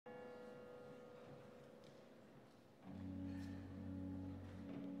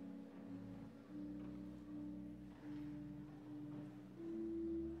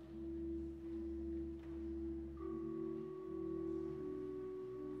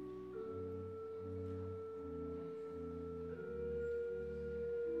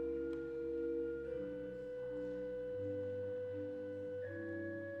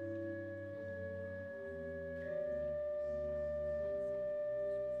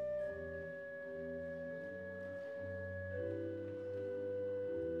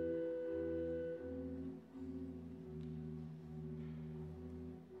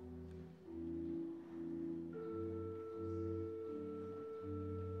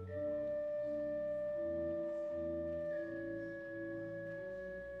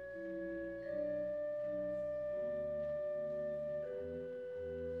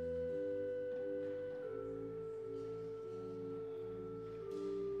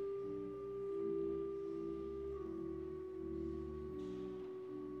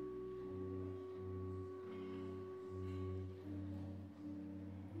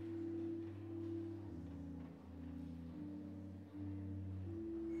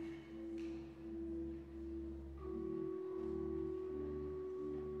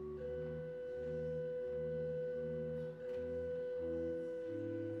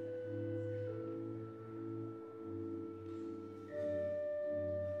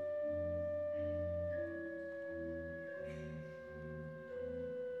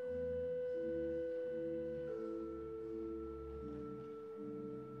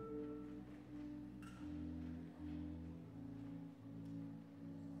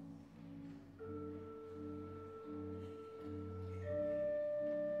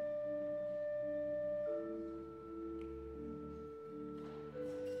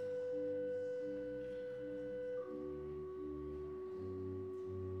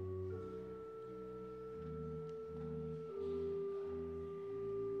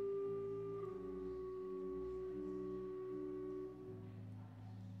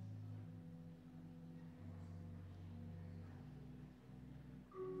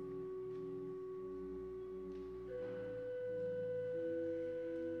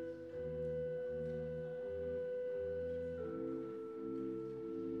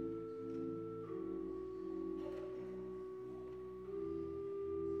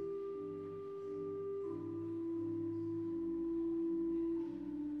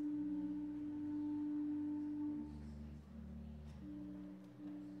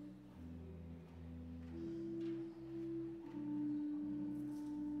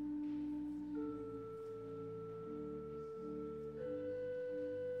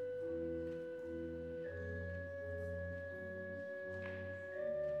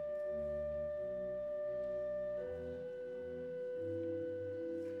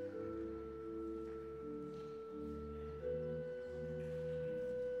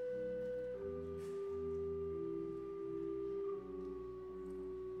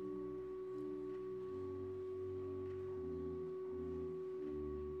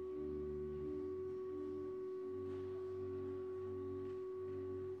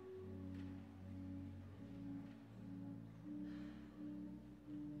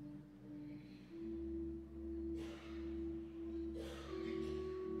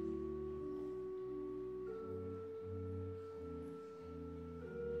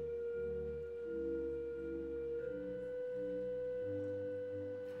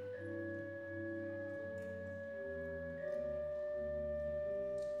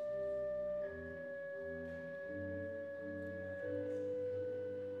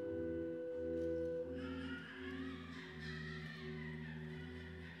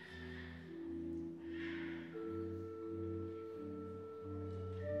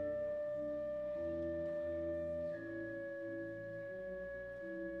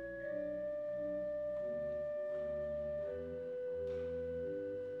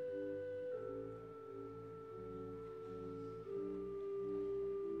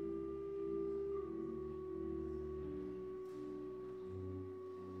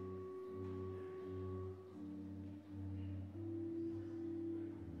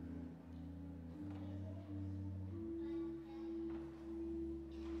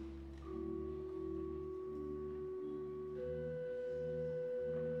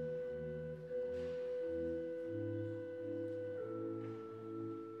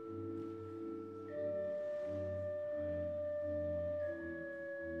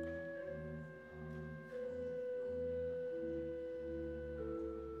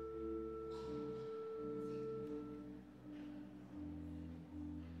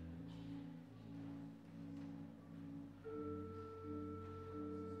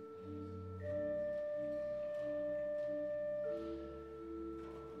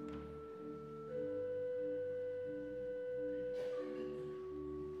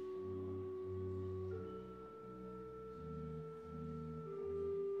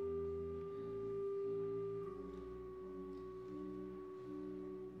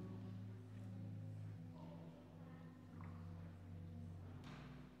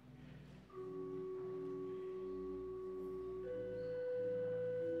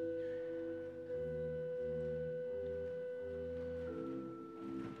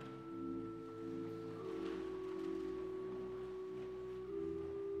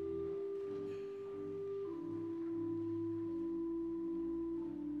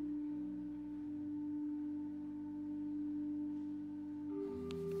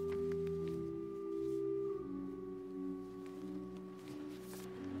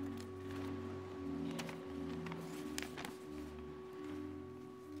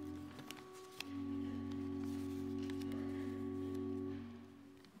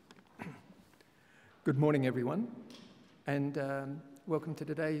Good morning, everyone, and welcome to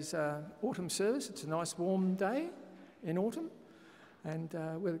today's autumn service. It's a nice warm day in autumn, and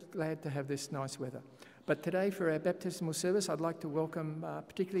we're glad to have this nice weather. But today, for our baptismal service, I'd like to welcome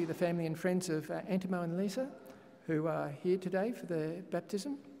particularly the family and friends of Antimo and Lisa, who are here today for their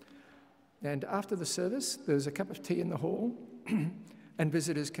baptism. And after the service, there's a cup of tea in the hall, and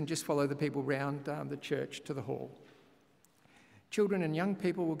visitors can just follow the people round the church to the hall. Children and young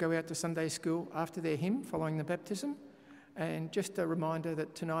people will go out to Sunday school after their hymn following the baptism. And just a reminder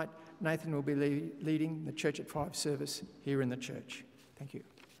that tonight Nathan will be leading the Church at 5 service here in the church. Thank you.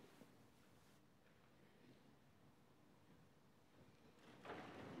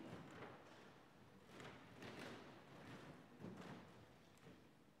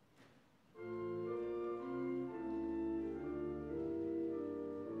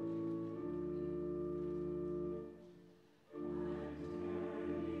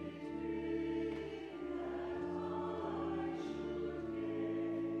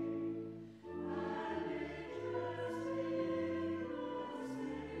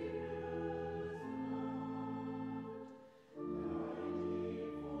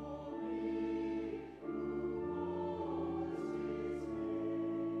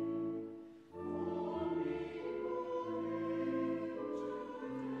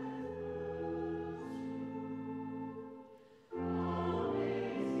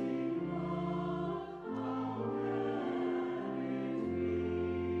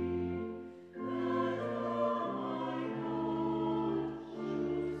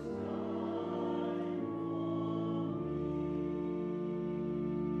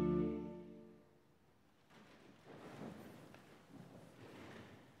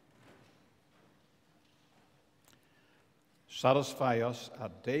 Satisfy us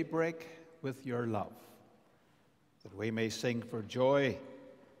at daybreak with your love, that we may sing for joy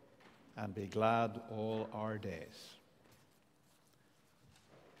and be glad all our days.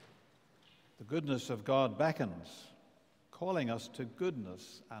 The goodness of God beckons, calling us to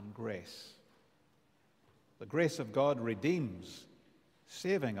goodness and grace. The grace of God redeems,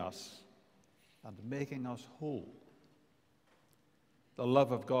 saving us and making us whole. The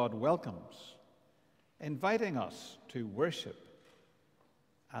love of God welcomes, inviting us to worship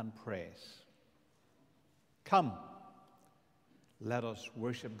and praise. Come, let us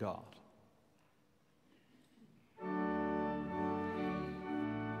worship God.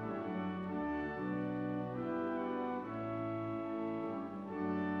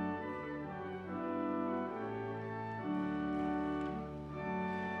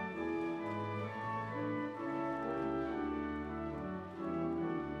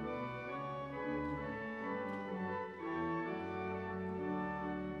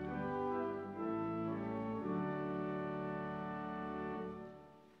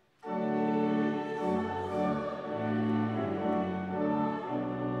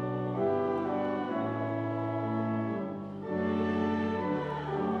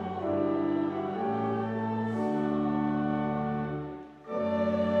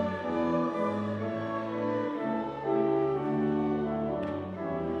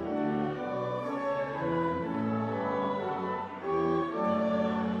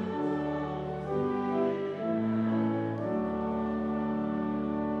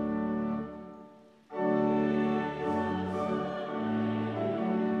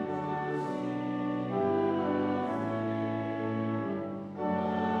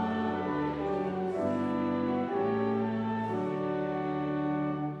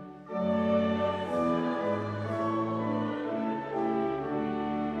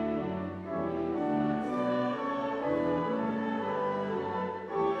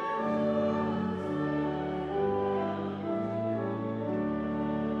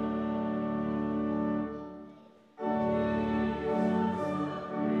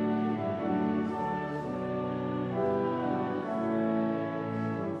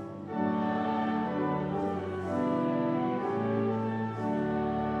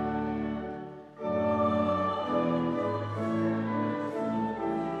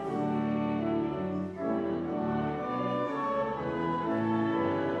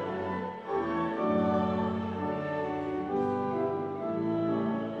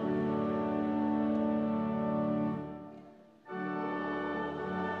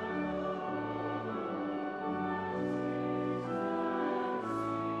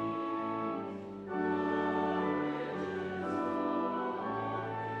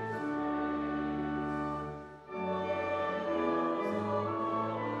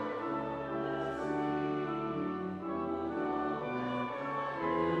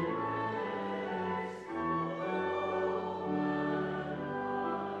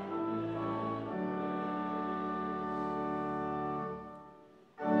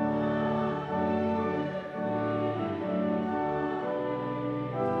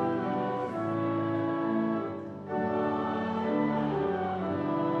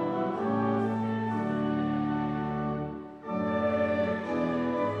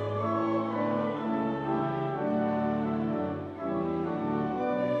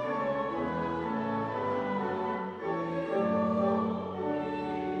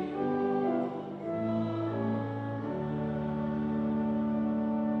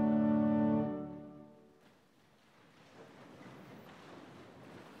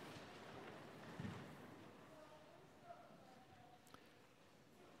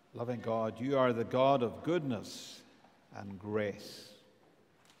 Loving God, you are the God of goodness and grace.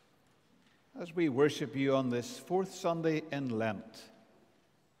 As we worship you on this fourth Sunday in Lent,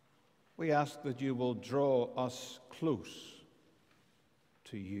 we ask that you will draw us close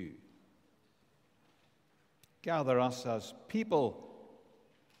to you. Gather us as people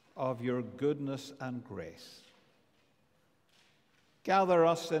of your goodness and grace. Gather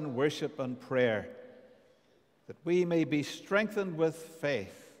us in worship and prayer, that we may be strengthened with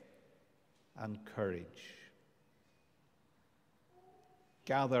faith and courage.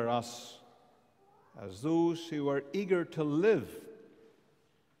 Gather us as those who are eager to live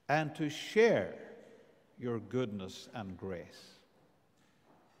and to share your goodness and grace.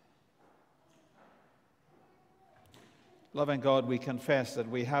 Loving God, we confess that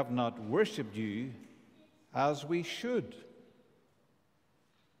we have not worshipped you as we should,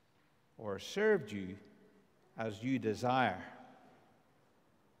 or served you as you desire,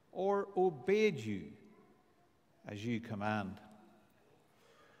 or obeyed you as you command.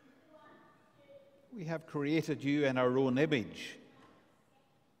 We have created you in our own image,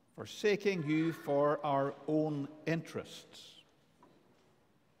 forsaking you for our own interests,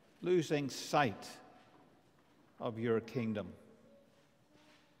 losing sight of your kingdom.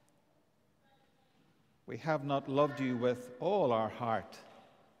 We have not loved you with all our heart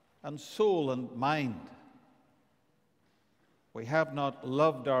and soul and mind. We have not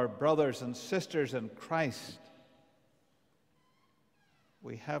loved our brothers and sisters in Christ.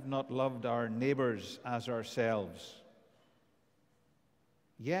 We have not loved our neighbors as ourselves.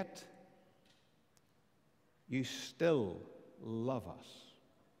 Yet, you still love us.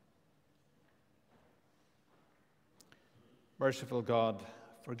 Merciful God,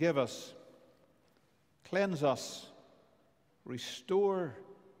 forgive us, cleanse us, restore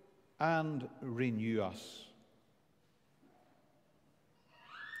and renew us.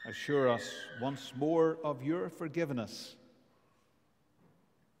 Assure us once more of your forgiveness,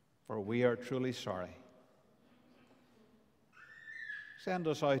 for we are truly sorry. Send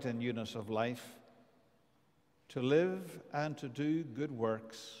us out in newness of life to live and to do good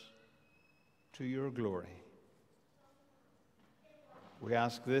works to your glory. We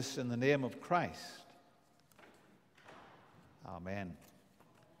ask this in the name of Christ. Amen.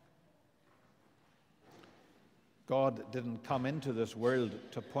 God didn't come into this world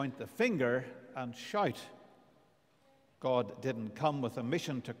to point the finger and shout. God didn't come with a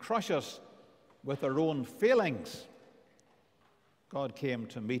mission to crush us with our own failings. God came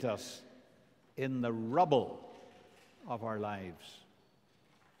to meet us in the rubble of our lives.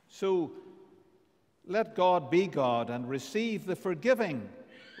 So let God be God and receive the forgiving,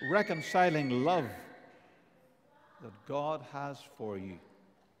 reconciling love that God has for you.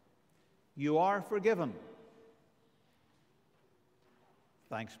 You are forgiven.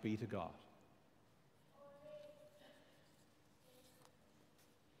 Thanks be to God.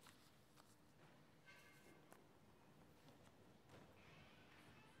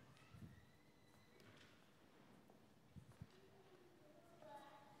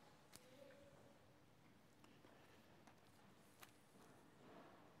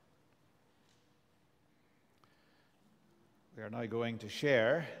 We are now going to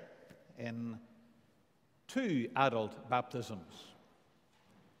share in 2 adult baptisms.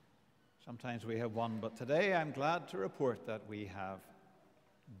 Sometimes we have 1, but today I'm glad to report that we have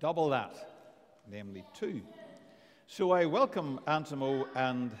double that, namely 2. So I welcome Antimo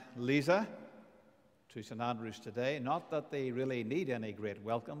and Lisa to St. Andrews today. Not that they really need any great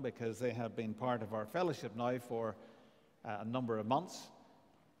welcome, because they have been part of our fellowship now for a number of months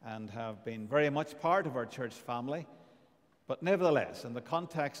and have been very much part of our church family. But nevertheless, in the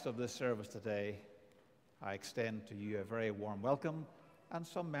context of this service today, I extend to you a very warm welcome, and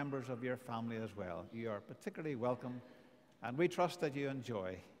some members of your family as well. You are particularly welcome, and we trust that you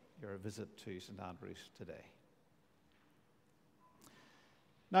enjoy your visit to St. Andrews today.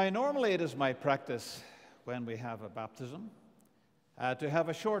 Now, normally it is my practice when we have a baptism to have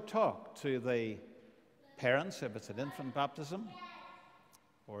a short talk to the parents, if it's an infant baptism,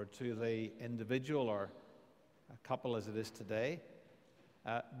 or to the individual or a couple as it is today,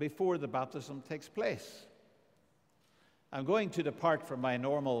 before the baptism takes place. I'm going to depart from my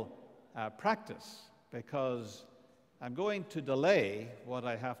normal practice because I'm going to delay what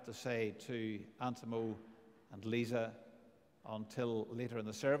I have to say to Antimo and Lisa until later in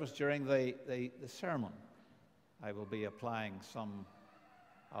the service. During the sermon, I will be applying some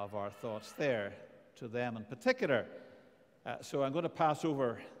of our thoughts there to them in particular. So I'm going to pass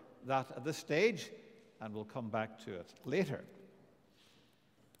over that at this stage, and we'll come back to it later.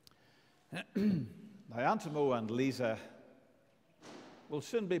 Now, Antimo and Lisa will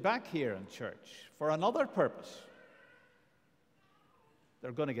soon be back here in church for another purpose.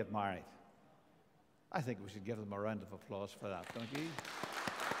 They're going to get married. I think we should give them a round of applause for that, don't you?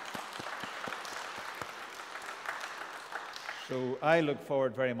 So I look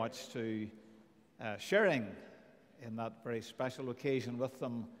forward very much to sharing in that very special occasion with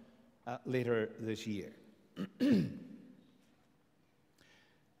them later this year.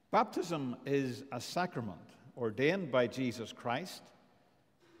 Baptism is a sacrament ordained by Jesus Christ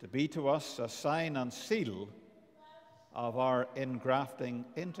to be to us a sign and seal of our engrafting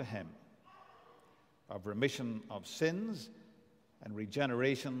into him, of remission of sins and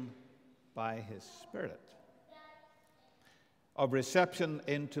regeneration by his Spirit, of reception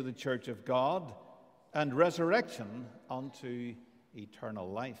into the church of God and resurrection unto eternal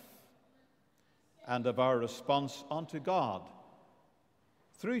life, and of our response unto God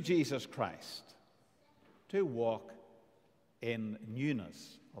through Jesus Christ to walk in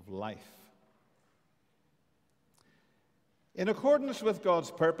newness of life. In accordance with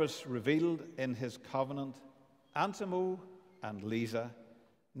God's purpose revealed in his covenant, Antimo and Lisa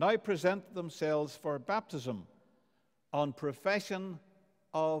now present themselves for baptism on profession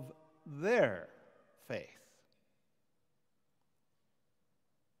of their faith.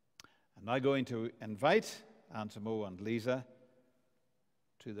 I'm now going to invite Antimo and Lisa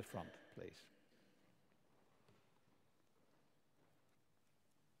to the front, please.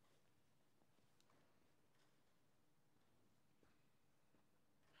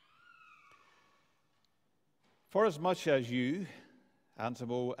 Forasmuch as you,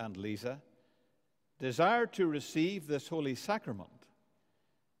 Antimo and Lisa, desire to receive this holy sacrament,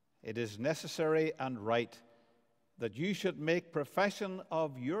 it is necessary and right that you should make profession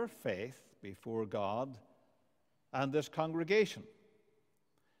of your faith before God and this congregation,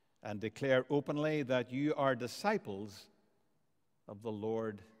 and declare openly that you are disciples of the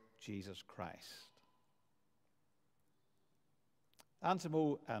Lord Jesus Christ.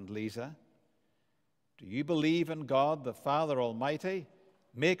 Antimo and Lisa, do you believe in God the Father Almighty,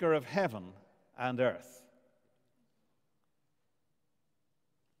 maker of heaven and earth?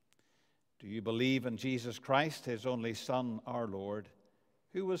 Do you believe in Jesus Christ, his only Son, our Lord,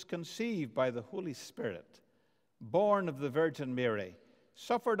 who was conceived by the Holy Spirit, born of the Virgin Mary,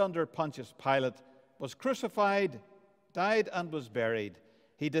 suffered under Pontius Pilate, was crucified, died, and was buried?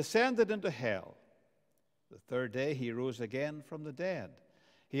 He descended into hell. The third day he rose again from the dead.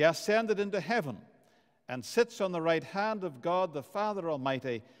 He ascended into heaven and sits on the right hand of God the Father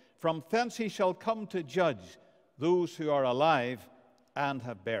Almighty. From thence he shall come to judge those who are alive and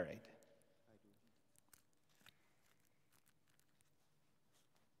have buried.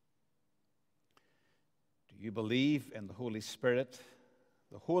 Do you believe in the Holy Spirit,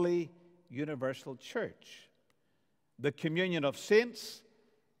 the holy universal church, the communion of saints,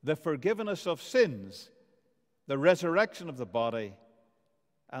 the forgiveness of sins, the resurrection of the body,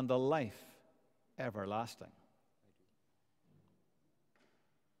 and the life everlasting?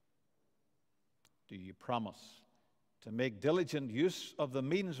 Do you promise to make diligent use of the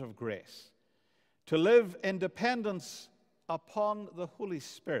means of grace, to live in dependence upon the Holy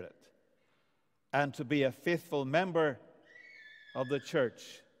Spirit, and to be a faithful member of the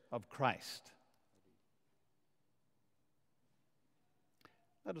Church of Christ?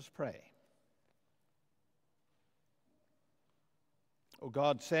 Let us pray. O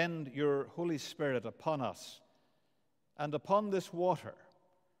God, send your Holy Spirit upon us and upon this water,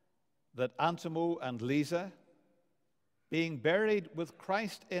 that Antimo and Lisa, being buried with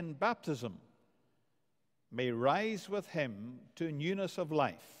Christ in baptism, may rise with him to newness of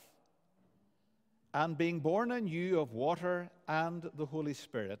life, and being born anew of water and the Holy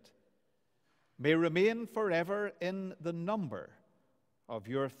Spirit, may remain forever in the number of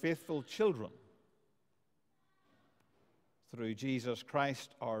your faithful children. Through Jesus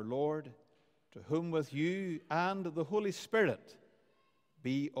Christ our Lord, to whom with you and the Holy Spirit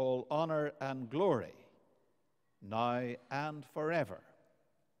be all honor and glory, now and forever.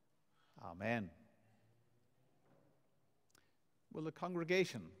 Amen. Will the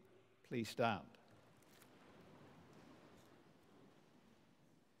congregation please stand?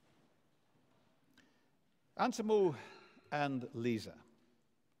 Antimo and Lisa,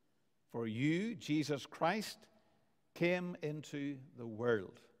 for you, Jesus Christ came into the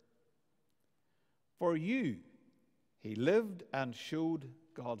world. For you, he lived and showed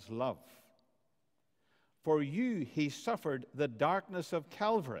God's love. For you, he suffered the darkness of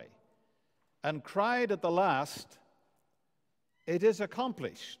Calvary and cried at the last, "It is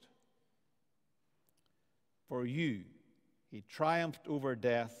accomplished." For you, he triumphed over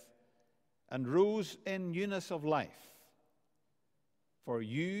death and rose in newness of life. For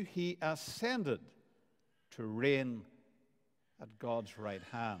you he ascended to reign at God's right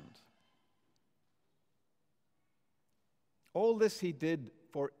hand. All this he did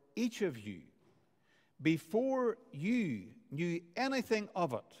for each of you before you knew anything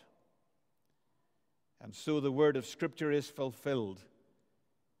of it. And so the word of Scripture is fulfilled.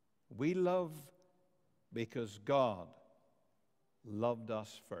 We love because God loved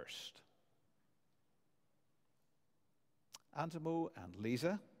us first. Antimo and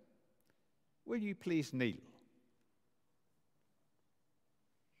Lisa, will you please kneel?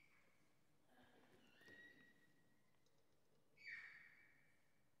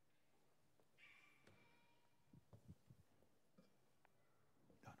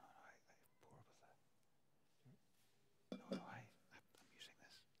 I'm using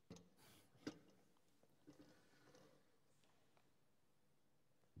this.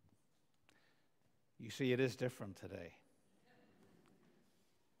 You see, it is different today.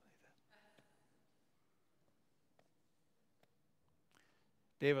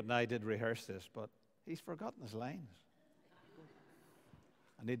 David and I did rehearse this, but he's forgotten his lines.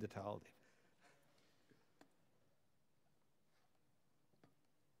 I need the towel, David.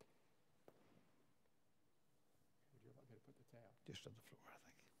 Would you like me to put the towel? Just on the floor, I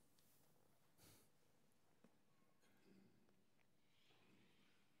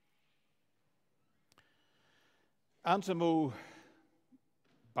think. Antimo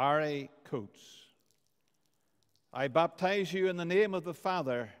Barry Coates, I baptize you in the name of the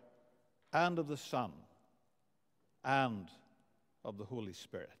Father and of the Son and of the Holy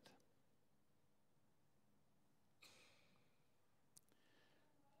Spirit.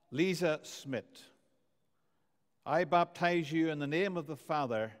 Lisa Smith, I baptize you in the name of the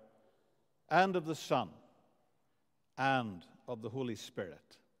Father and of the Son and of the Holy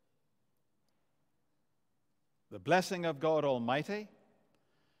Spirit. The blessing of God Almighty,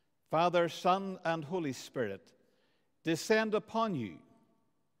 Father, Son, and Holy Spirit, descend upon you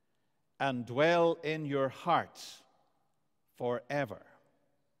and dwell in your hearts forever.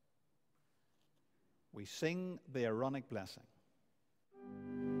 We sing the Aaronic blessing.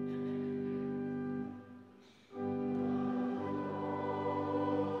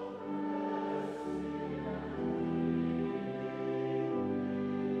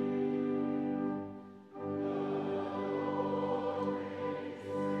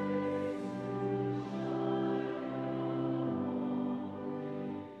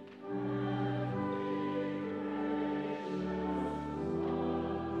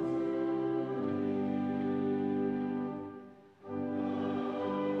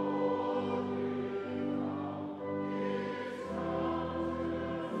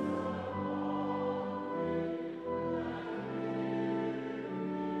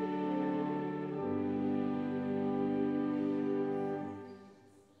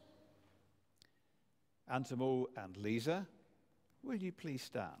 Antimo and Lisa, will you please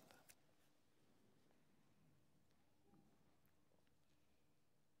stand?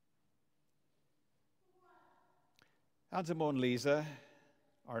 Antimo and Lisa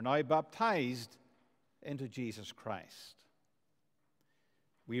are now baptized into Jesus Christ.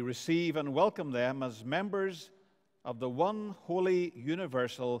 We receive and welcome them as members of the one holy,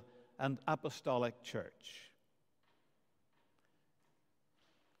 universal, and apostolic church.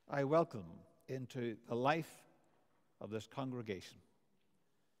 I welcome into the life of this congregation.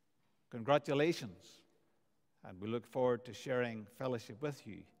 Congratulations, and we look forward to sharing fellowship with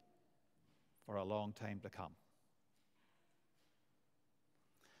you for a long time to come.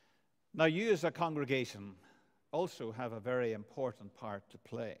 Now, you as a congregation also have a very important part to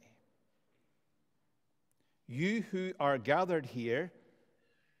play. You who are gathered here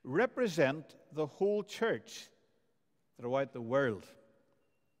represent the whole church throughout the world.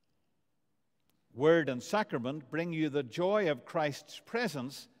 Word and sacrament bring you the joy of Christ's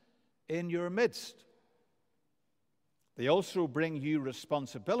presence in your midst. They also bring you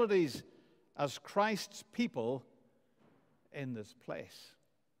responsibilities as Christ's people in this place.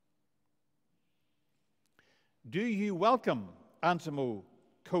 Do you welcome Antimo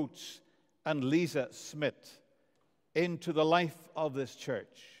Coates and Lisa Smith into the life of this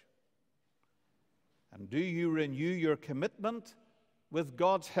church? And do you renew your commitment with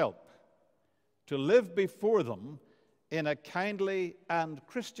God's help to live before them in a kindly and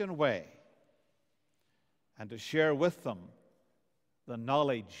Christian way, and to share with them the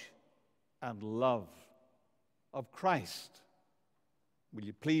knowledge and love of Christ? Will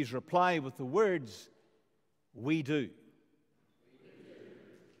you please reply with the words, "We do"?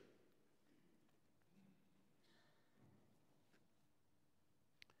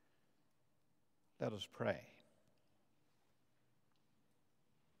 Let us pray.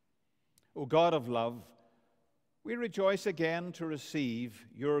 O God of love, we rejoice again to receive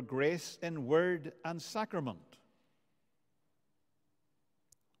your grace in word and sacrament.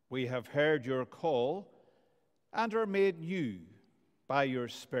 We have heard your call and are made new by your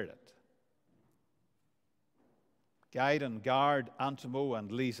Spirit. Guide and guard Antimo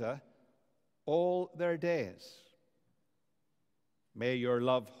and Lisa all their days. May your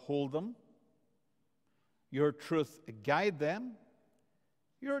love hold them, your truth guide them,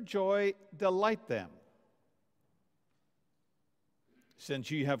 your joy delight them.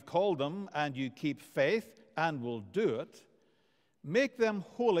 Since you have called them and you keep faith and will do it, make them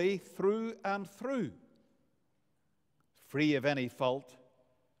holy through and through, free of any fault,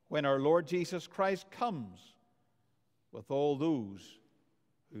 when our Lord Jesus Christ comes with all those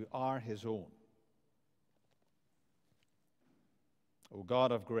who are his own. O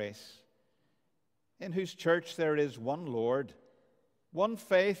God of grace, in whose church there is one Lord, one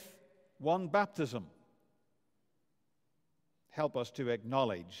faith, one baptism, help us to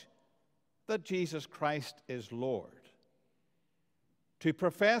acknowledge that Jesus Christ is Lord, to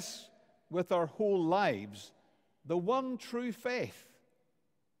profess with our whole lives the one true faith,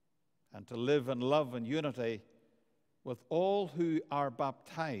 and to live in love and unity with all who are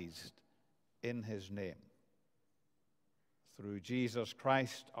baptized in his name. Through Jesus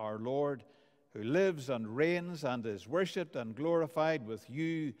Christ our Lord, who lives and reigns and is worshipped and glorified with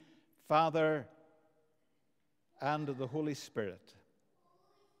you, Father, and the Holy Spirit,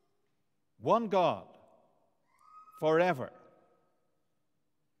 one God, forever.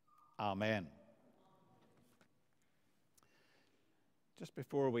 Amen. Just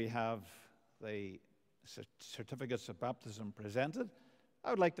before we have the certificates of baptism presented, I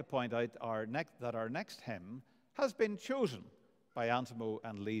would like to point out that our next hymn has been chosen by Antimo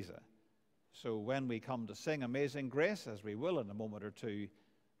and Lisa. So when we come to sing Amazing Grace, as we will in a moment or two,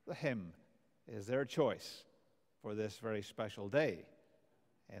 the hymn is their choice for this very special day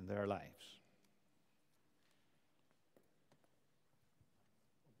in their lives.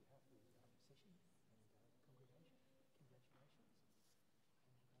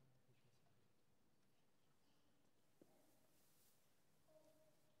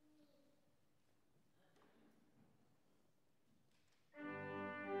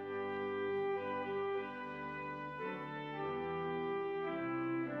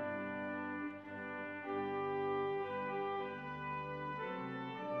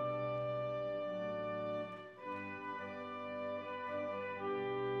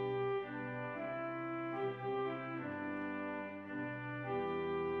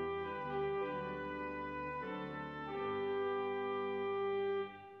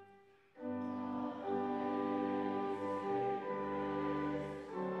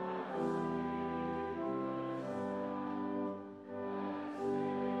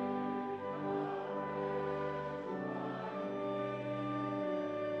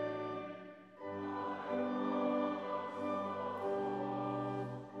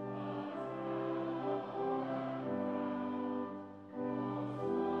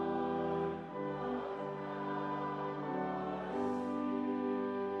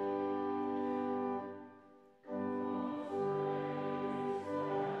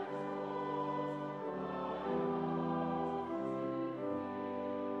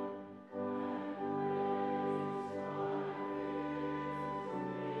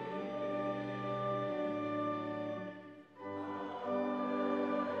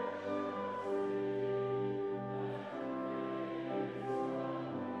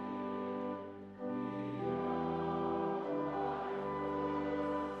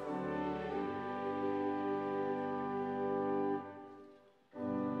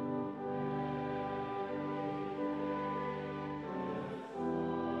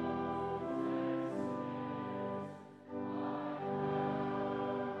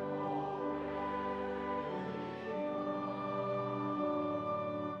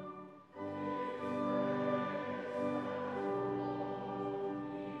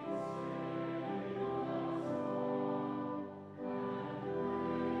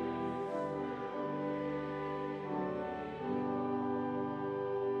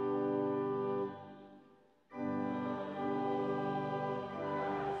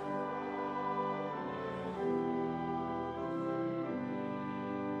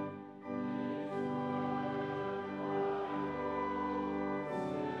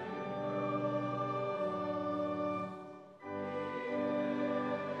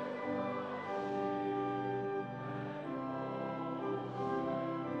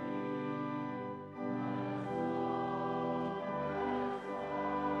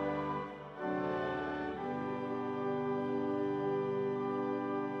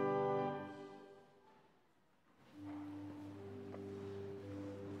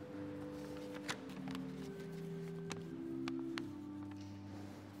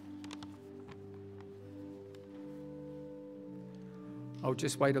 I'll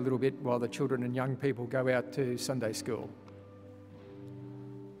just wait a little bit while the children and young people go out to Sunday school.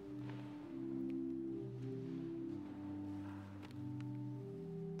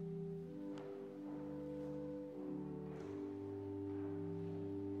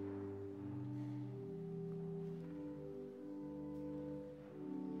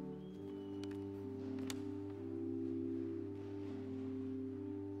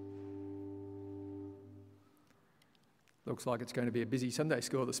 Looks like it's going to be a busy Sunday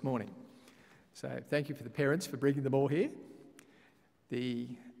school this morning. So thank you for the parents for bringing them all here.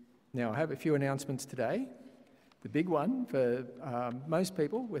 Now I have a few announcements today. The big one for most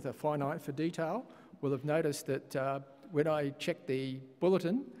people with a fine eye for detail will have noticed that when I checked the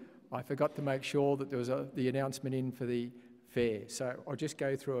bulletin, I forgot to make sure that there was the announcement in for the fair. So I'll just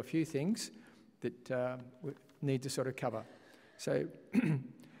go through a few things that we need to sort of cover. So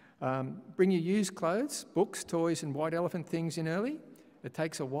bring your used clothes, books, toys and white elephant things in early. It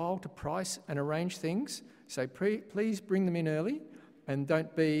takes a while to price and arrange things, so please bring them in early and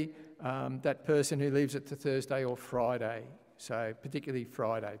don't be that person who leaves it to Thursday or Friday, so particularly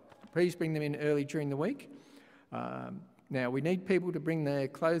Friday. Please bring them in early during the week. Now we need people to bring their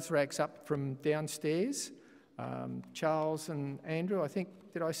clothes racks up from downstairs. Charles and Andrew, I think,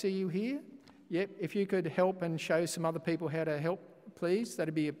 did I see you here? Yep, if you could help and show some other people how to help, please,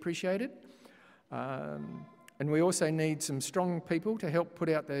 that'd be appreciated. And we also need some strong people to help put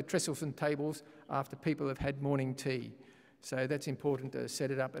out the trestles and tables after people have had morning tea. So that's important to set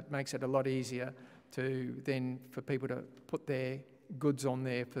it up. It makes it a lot easier for people to put their goods on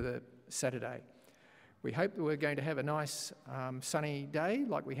there for the Saturday. We hope that we're going to have a nice sunny day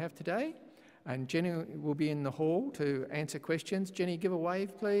like we have today. And Jenny will be in the hall to answer questions. Jenny, give a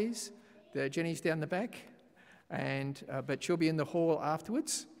wave, please. Jenny's down the back. But she'll be in the hall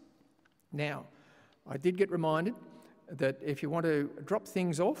afterwards. Now, I did get reminded that if you want to drop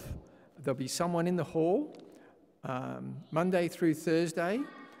things off, there'll be someone in the hall Monday through Thursday,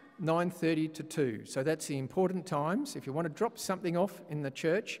 9:30 to 2. So that's the important times. If you want to drop something off in the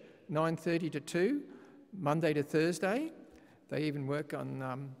church, 9:30 to 2, Monday to Thursday. They even work on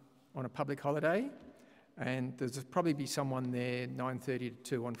a public holiday. And there'll probably be someone there 9:30 to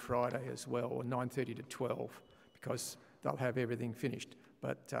 2 on Friday as well, or 9:30 to 12. Because they'll have everything finished.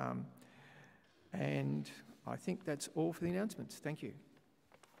 And I think that's all for the announcements. Thank you.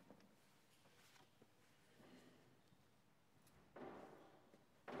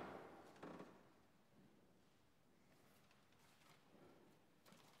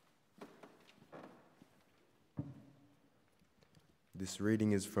 This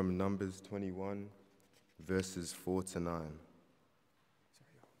reading is from Numbers 21, verses 4 to 9.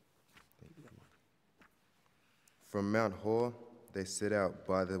 From Mount Hor, they set out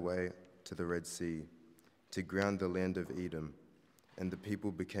by the way to the Red Sea, to ground the land of Edom, and the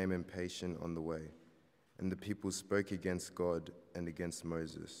people became impatient on the way. And the people spoke against God and against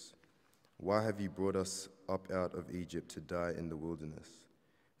Moses. Why have you brought us up out of Egypt to die in the wilderness?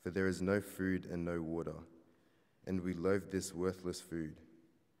 For there is no food and no water, and we loathe this worthless food.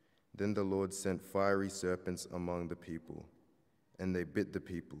 Then the Lord sent fiery serpents among the people, and they bit the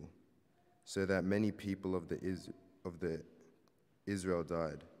people, so that many people of the Israel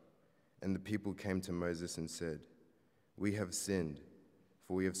died. And the people came to Moses and said, "We have sinned,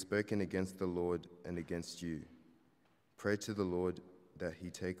 for we have spoken against the Lord and against you. Pray to the Lord that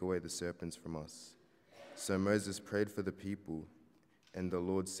he take away the serpents from us." So Moses prayed for the people, and the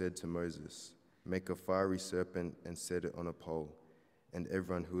Lord said to Moses, "Make a fiery serpent and set it on a pole, and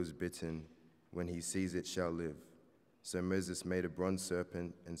everyone who is bitten, when he sees it, shall live." So Moses made a bronze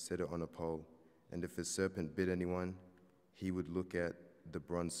serpent and set it on a pole, and if a serpent bit anyone, he would look at the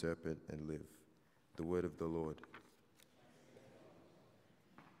bronze serpent and live. The word of the Lord.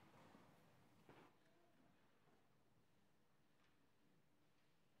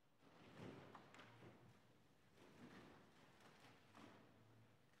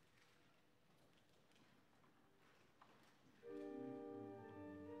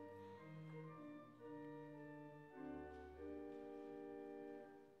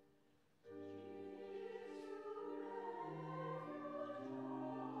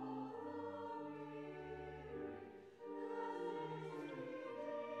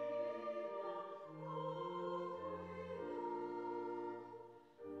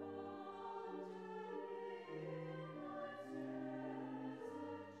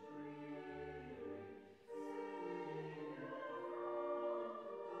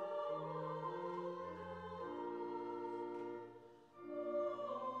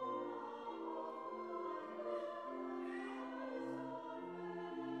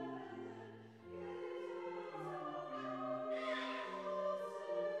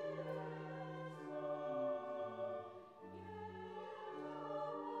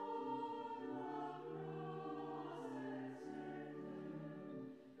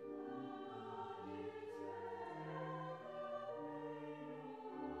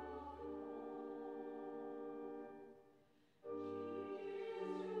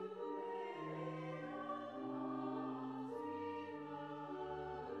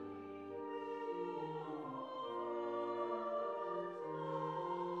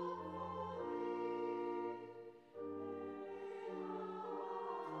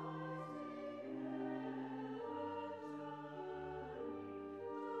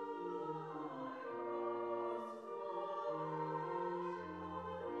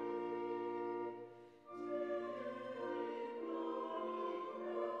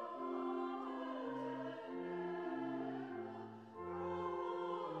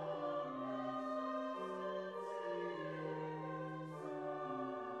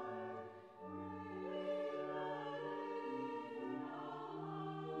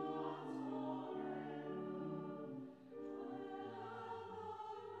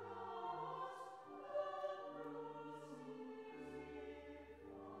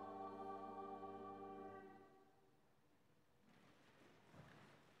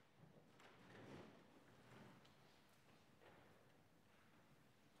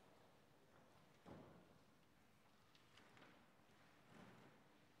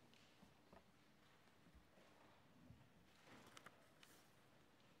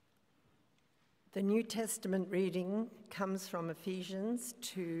 The New Testament reading comes from Ephesians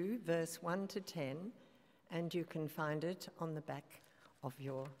 2, verse 1 to 10, and you can find it on the back of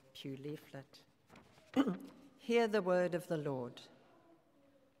your pew leaflet. Hear the word of the Lord.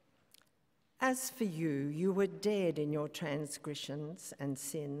 As for you, you were dead in your transgressions and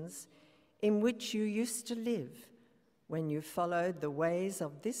sins, in which you used to live when you followed the ways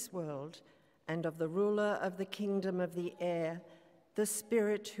of this world and of the ruler of the kingdom of the air, the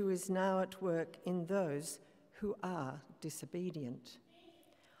Spirit who is now at work in those who are disobedient.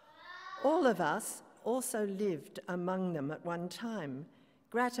 All of us also lived among them at one time,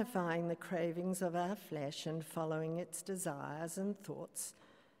 gratifying the cravings of our flesh and following its desires and thoughts.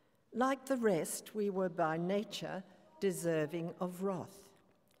 Like the rest, we were by nature deserving of wrath.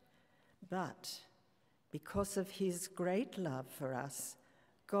 But because of his great love for us,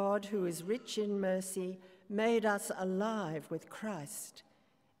 God, who is rich in mercy, made us alive with Christ,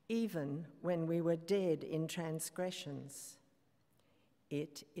 even when we were dead in transgressions.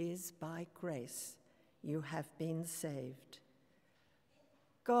 It is by grace you have been saved.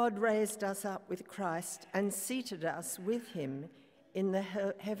 God raised us up with Christ and seated us with him in the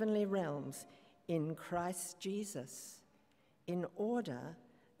heavenly realms in Christ Jesus, in order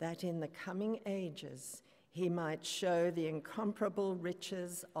that in the coming ages he might show the incomparable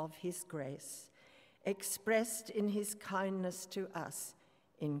riches of his grace, expressed in his kindness to us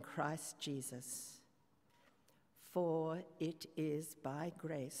in Christ Jesus. For it is by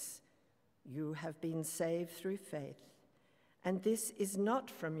grace you have been saved through faith, and this is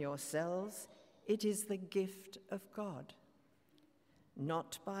not from yourselves, it is the gift of God,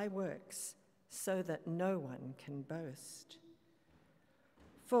 not by works, so that no one can boast.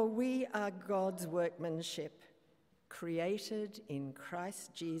 For we are God's workmanship, created in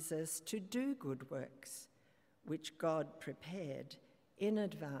Christ Jesus to do good works, which God prepared in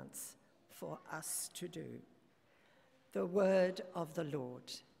advance for us to do. The word of the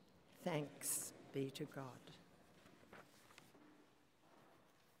Lord. Thanks be to God.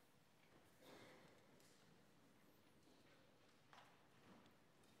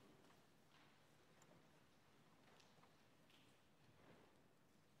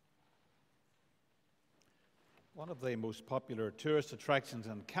 One of the most popular tourist attractions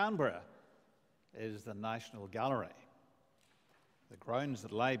in Canberra is the National Gallery. The grounds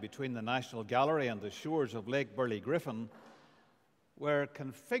that lie between the National Gallery and the shores of Lake Burley-Griffin were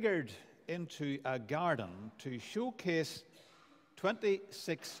configured into a garden to showcase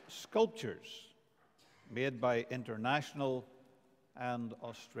 26 sculptures made by international and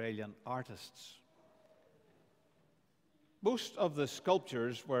Australian artists. Most of the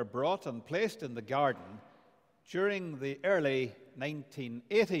sculptures were brought and placed in the garden during the early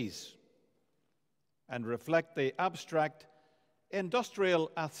 1980s and reflect the abstract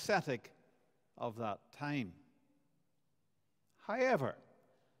industrial aesthetic of that time. However,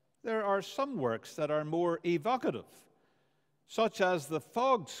 there are some works that are more evocative, such as the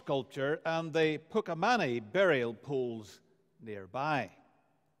Fog sculpture and the Pukamani burial poles nearby.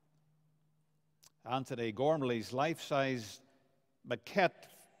 Anthony Gormley's life-size maquette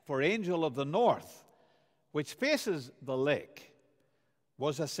for Angel of the North, which faces the lake,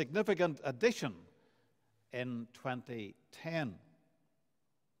 was a significant addition in 2010.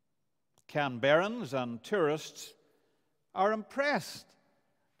 Canberrans and tourists are impressed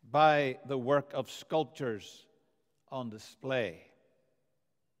by the work of sculptures on display.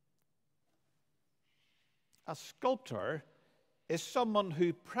 A sculptor is someone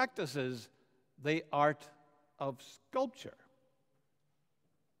who practices the art of sculpture.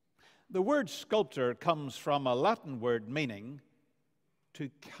 The word sculptor comes from a Latin word meaning to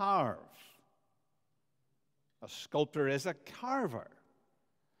carve. A sculptor is a carver,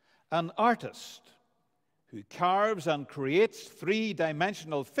 an artist who carves and creates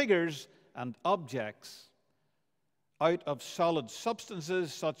three-dimensional figures and objects out of solid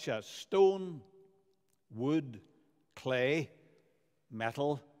substances such as stone, wood, clay,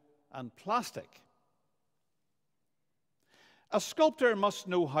 metal, and plastic. A sculptor must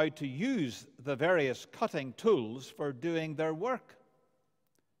know how to use the various cutting tools for doing their work.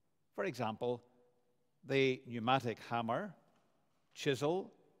 For example, the pneumatic hammer,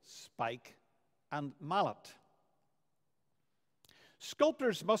 chisel, spike, and mallet.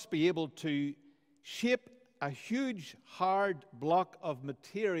 Sculptors must be able to shape a huge, hard block of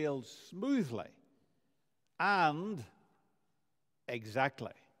material smoothly and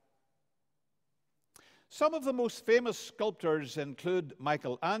exactly. Some of the most famous sculptors include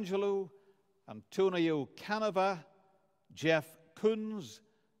Michelangelo, Antonio Canova, Jeff Koons,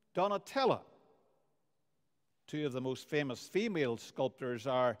 Donatello. Two of the most famous female sculptors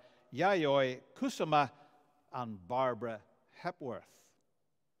are Yayoi Kusama and Barbara Hepworth.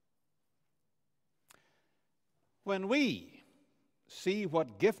 When we see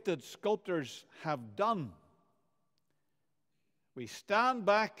what gifted sculptors have done, we stand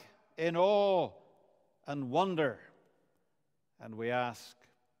back in awe and wonder, and we ask,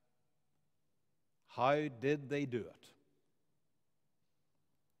 how did they do it?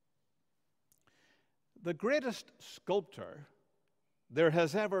 The greatest sculptor there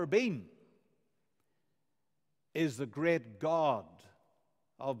has ever been is the great God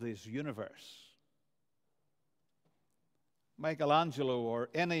of this universe. Michelangelo or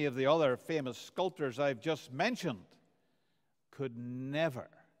any of the other famous sculptors I've just mentioned could never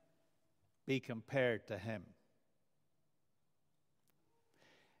be compared to him.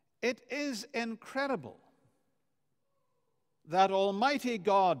 It is incredible that Almighty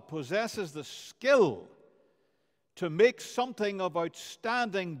God possesses the skill to make something of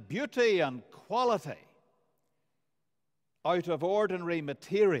outstanding beauty and quality out of ordinary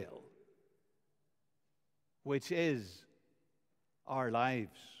material, which is our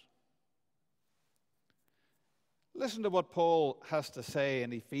lives. Listen to what Paul has to say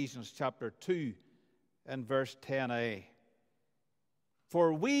in Ephesians chapter 2 and verse 10a.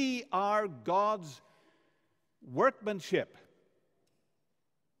 For we are God's workmanship.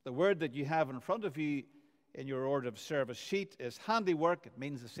 The word that you have in front of you in your order of service sheet is handiwork. It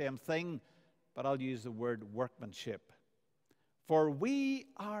means the same thing, but I'll use the word workmanship. For we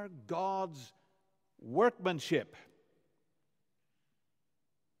are God's workmanship.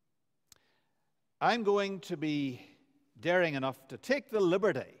 I'm going to be daring enough to take the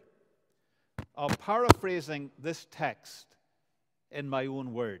liberty of paraphrasing this text in my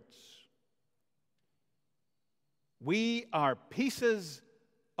own words. We are pieces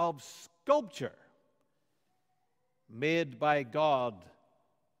of sculpture made by God,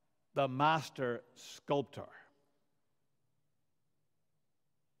 the master sculptor.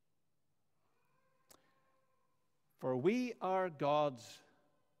 For we are God's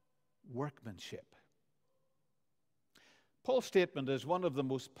workmanship. Paul's statement is one of the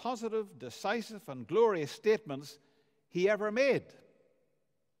most positive, decisive, and glorious statements he ever made.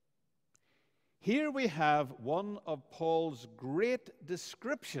 Here we have one of Paul's great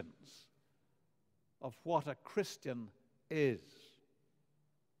descriptions of what a Christian is.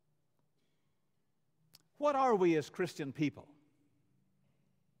 What are we as Christian people?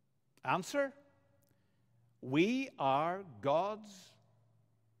 Answer: we are God's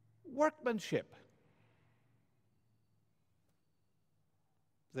workmanship.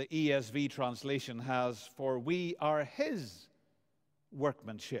 The ESV translation has, for we are His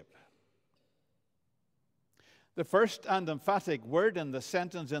workmanship. The first and emphatic word in the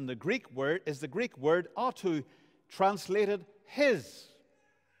sentence in the Greek word is the Greek word autou, translated His.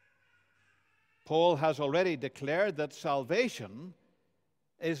 Paul has already declared that salvation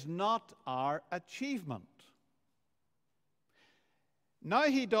is not our achievement. Now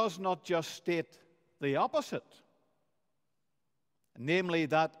he does not just state the opposite, namely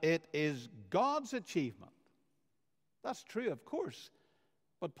that it is God's achievement. That's true, of course,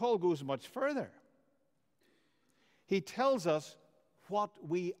 but Paul goes much further. He tells us what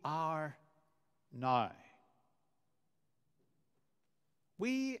we are now.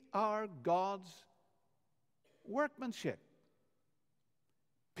 We are God's workmanship,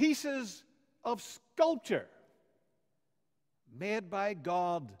 pieces of sculpture made by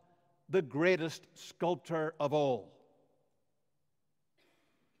God, the greatest sculptor of all.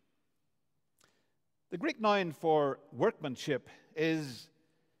 The Greek noun for workmanship is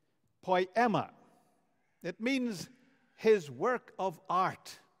poema. It means his work of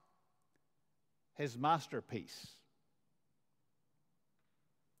art, his masterpiece.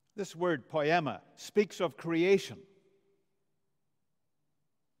 This word poema speaks of creation.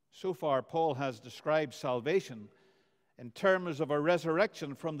 So far, Paul has described salvation in terms of a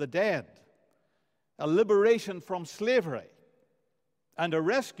resurrection from the dead, a liberation from slavery, and a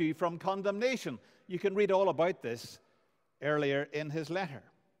rescue from condemnation. You can read all about this earlier in his letter.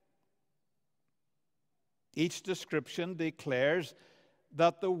 Each description declares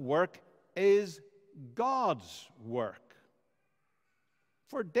that the work is God's work.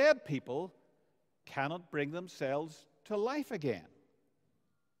 For dead people cannot bring themselves to life again,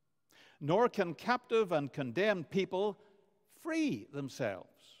 nor can captive and condemned people free themselves.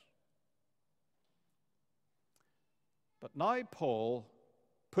 But now Paul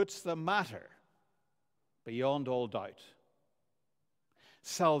puts the matter beyond all doubt.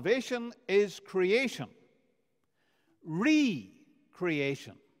 Salvation is creation,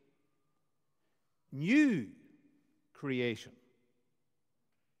 recreation, new creation.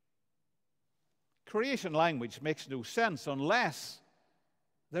 Creation language makes no sense unless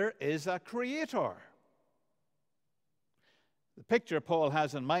there is a creator. The picture Paul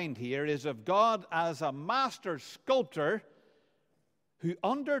has in mind here is of God as a master sculptor who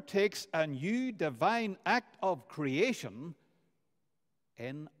undertakes a new divine act of creation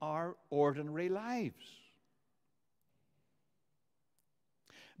in our ordinary lives.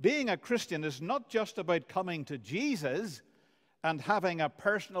 Being a Christian is not just about coming to Jesus and having a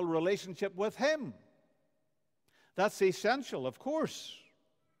personal relationship with Him. That's essential, of course.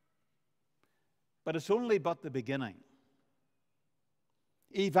 But it's only but the beginning.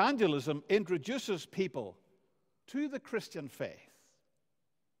 Evangelism introduces people to the Christian faith.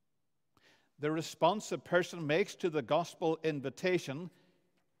 The response a person makes to the gospel invitation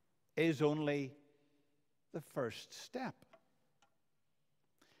is only the first step.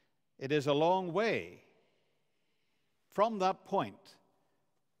 It is a long way from that point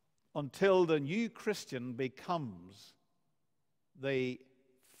until the new Christian becomes the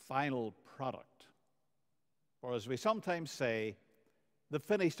final product, or as we sometimes say, the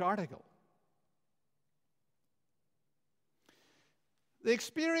finished article. The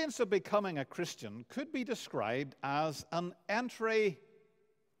experience of becoming a Christian could be described as an entry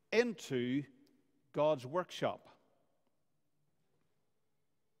into God's workshop.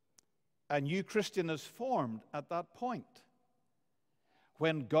 A new Christian is formed at that point,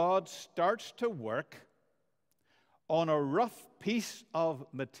 when God starts to work on a rough piece of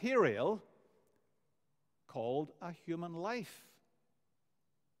material called a human life.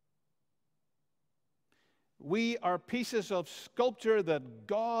 We are pieces of sculpture that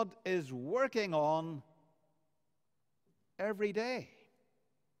God is working on every day.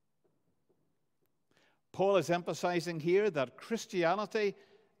 Paul is emphasizing here that Christianity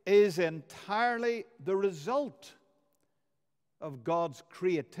is entirely the result of God's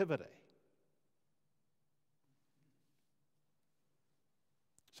creativity.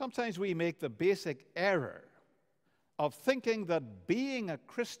 Sometimes we make the basic error of thinking that being a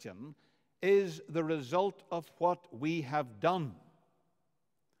Christian is the result of what we have done.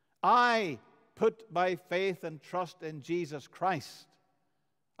 I put my faith and trust in Jesus Christ.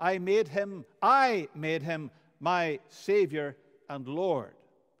 I made him my Savior and Lord.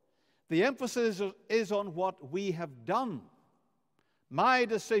 The emphasis is on what we have done. My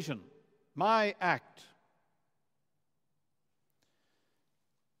decision, my act.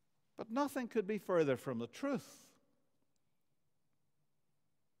 But nothing could be further from the truth.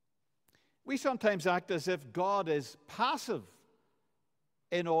 We sometimes act as if God is passive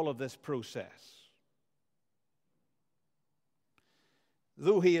in all of this process.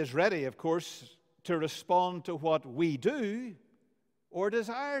 Though He is ready, of course, to respond to what we do or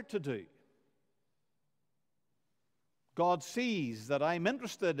desire to do. God sees that I'm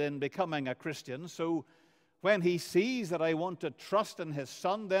interested in becoming a Christian, so when He sees that I want to trust in His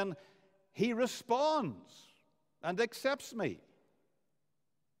Son, then He responds and accepts me.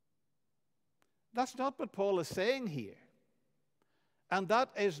 That's not what Paul is saying here. And that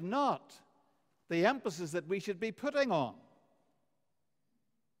is not the emphasis that we should be putting on.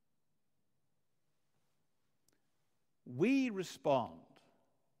 We respond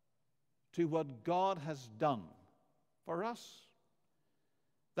to what God has done for us.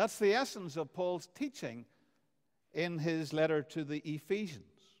 That's the essence of Paul's teaching in his letter to the Ephesians.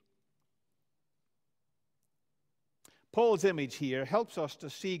 Paul's image here helps us to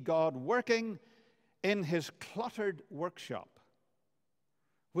see God working in His cluttered workshop,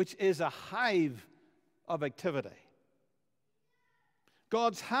 which is a hive of activity.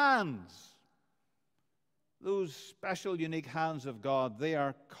 God's hands, those special, unique hands of God, they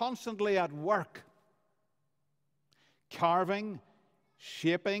are constantly at work, carving,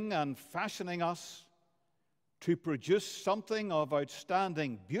 shaping, and fashioning us to produce something of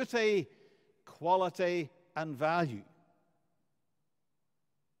outstanding beauty, quality, and value.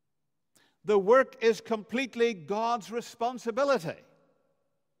 The work is completely God's responsibility.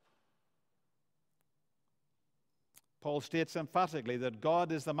 Paul states emphatically that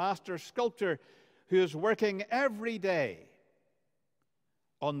God is the master sculptor who is working every day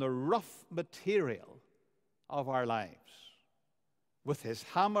on the rough material of our lives with His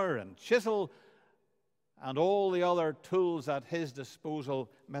hammer and chisel and all the other tools at His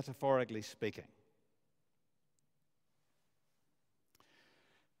disposal, metaphorically speaking.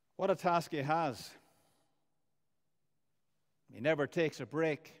 What a task He has. He never takes a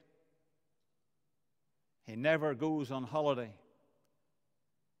break. He never goes on holiday.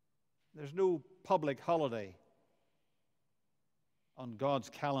 There's no public holiday on God's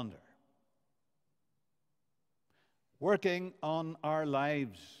calendar. Working on our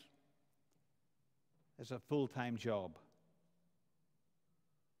lives is a full-time job.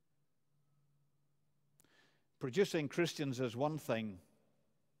 Producing Christians is one thing.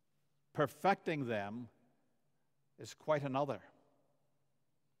 Perfecting them is quite another.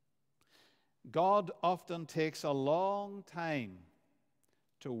 God often takes a long time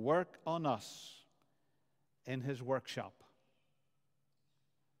to work on us in His workshop.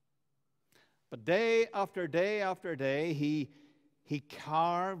 But day after day after day, He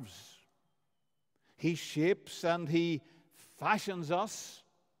carves, He shapes, and He fashions us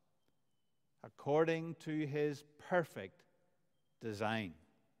according to His perfect design.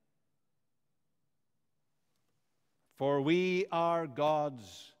 For we are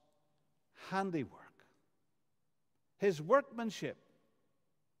God's handiwork, His workmanship.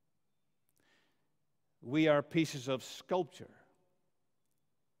 We are pieces of sculpture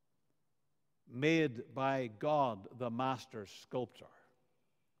made by God, the master sculptor.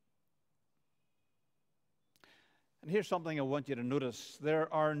 And here's something I want you to notice.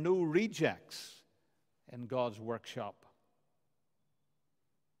 There are no rejects in God's workshop.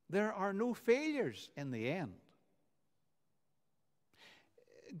 There are no failures in the end.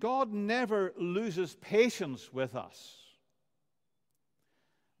 God never loses patience with us.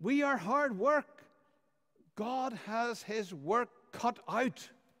 We are hard work. God has His work cut out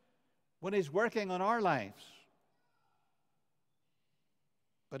when He's working on our lives.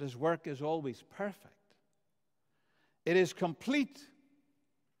 But His work is always perfect. It is complete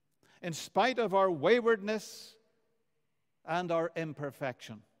in spite of our waywardness and our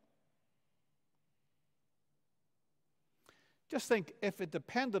imperfection. Just think, if it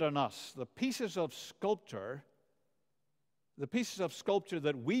depended on us, the pieces of sculpture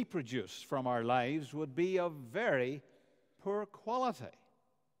that we produce from our lives would be of very poor quality.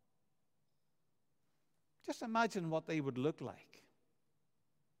 Just imagine what they would look like.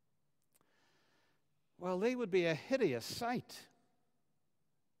 Well, they would be a hideous sight.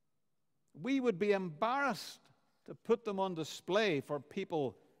 We would be embarrassed to put them on display for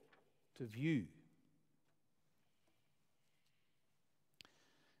people to view.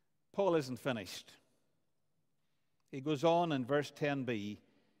 Paul isn't finished. He goes on in verse 10b,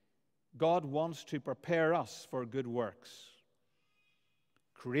 God wants to prepare us for good works,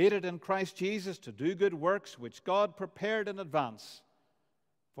 created in Christ Jesus to do good works which God prepared in advance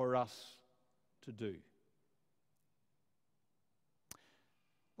for us to do.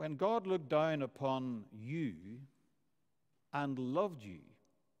 When God looked down upon you and loved you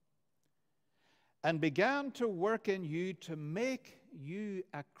and began to work in you to make you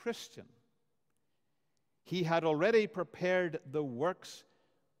a Christian, He had already prepared the works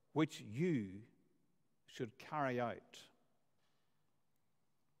which you should carry out.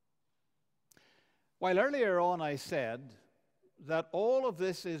 While earlier on I said that all of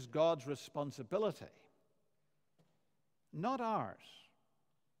this is God's responsibility, not ours.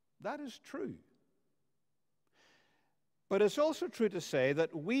 That is true. But it's also true to say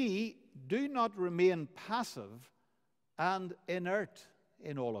that we do not remain passive and inert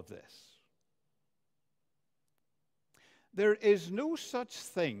in all of this. There is no such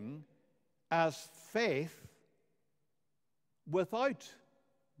thing as faith without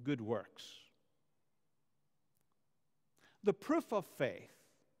good works. The proof of faith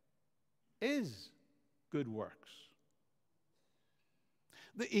is good works.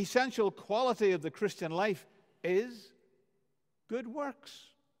 The essential quality of the Christian life is good works.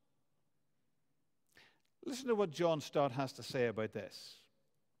 Listen to what John Stott has to say about this.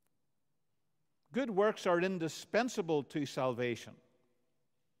 Good works are indispensable to salvation,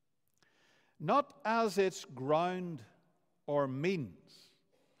 not as its ground or means,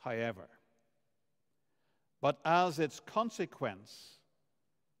 however, but as its consequence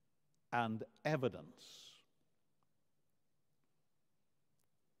and evidence.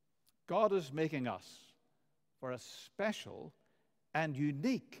 God is making us for a special and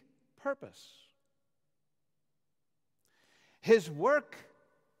unique purpose. His work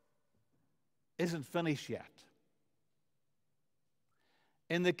isn't finished yet.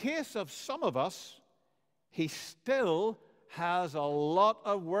 In the case of some of us, He still has a lot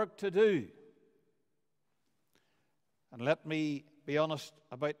of work to do. And let me be honest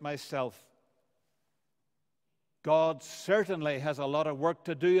about myself. God certainly has a lot of work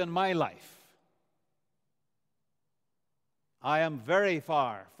to do in my life. I am very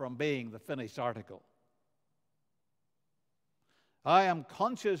far from being the finished article. I am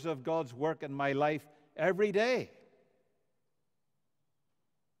conscious of God's work in my life every day.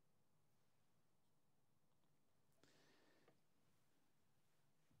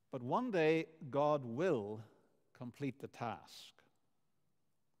 But one day, God will complete the task.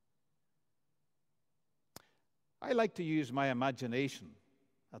 I like to use my imagination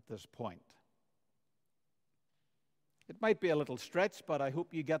at this point. It might be a little stretch, but I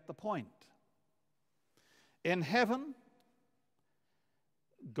hope you get the point. In heaven,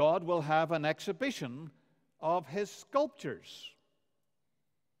 God will have an exhibition of his sculptures.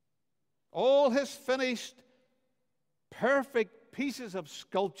 All his finished, perfect pieces of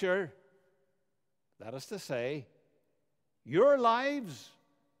sculpture, that is to say, your lives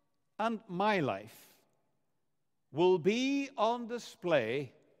and my life, will be on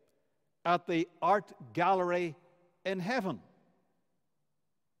display at the art gallery in heaven.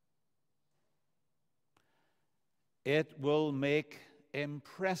 It will make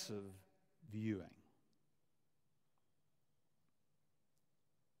impressive viewing.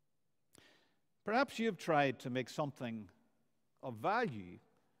 Perhaps you've tried to make something of value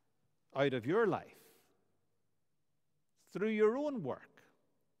out of your life through your own work.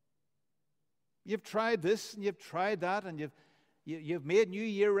 You've tried this and you've tried that, and you've made New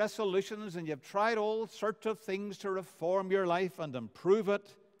Year resolutions, and you've tried all sorts of things to reform your life and improve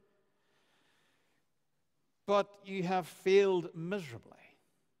it. But you have failed miserably,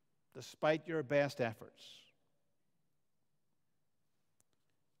 despite your best efforts.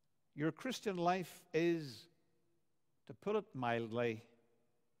 Your Christian life is, to put it mildly,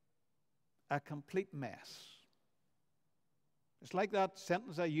 a complete mess. It's like that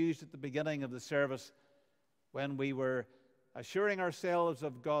sentence I used at the beginning of the service when we were assuring ourselves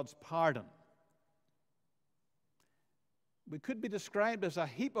of God's pardon. We could be described as a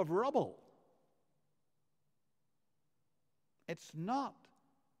heap of rubble. It's not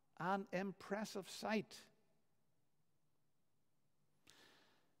an impressive sight.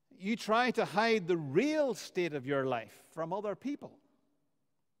 You try to hide the real state of your life from other people.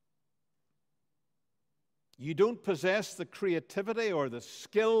 You don't possess the creativity or the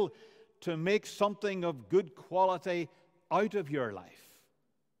skill to make something of good quality out of your life.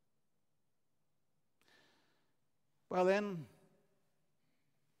 Well then,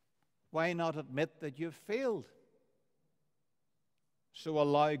 why not admit that you've failed? So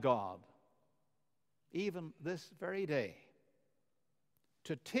allow God, even this very day,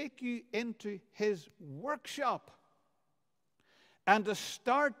 to take you into his workshop and to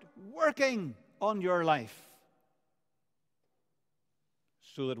start working on your life,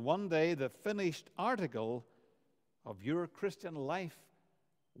 so that one day the finished article of your Christian life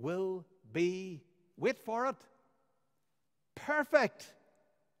will be, wait for it, perfect.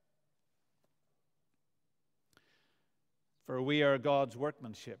 For we are God's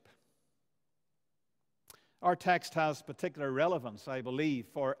workmanship. Our text has particular relevance, I believe,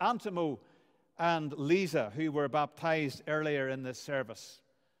 for Antimo and Lisa, who were baptized earlier in this service.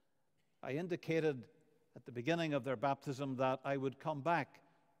 I indicated at the beginning of their baptism that I would come back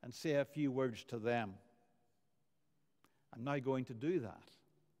and say a few words to them. I'm now going to do that.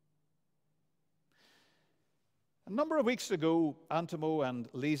 A number of weeks ago, Antimo and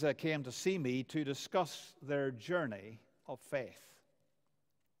Lisa came to see me to discuss their journey of faith.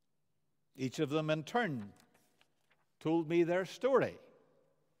 Each of them in turn told me their story.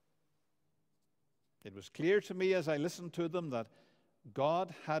 It was clear to me as I listened to them that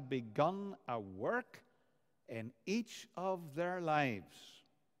God had begun a work in each of their lives.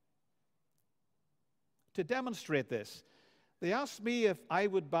 To demonstrate this, they asked me if I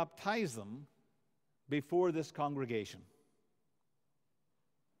would baptize them before this congregation.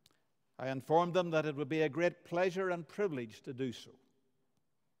 I informed them that it would be a great pleasure and privilege to do so.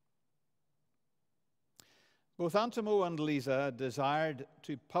 Both Antimo and Lisa desired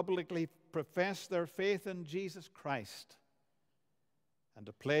to publicly profess their faith in Jesus Christ and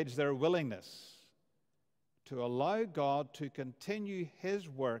to pledge their willingness to allow God to continue his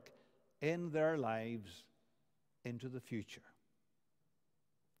work in their lives into the future.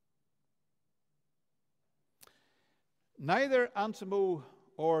 Neither Antimo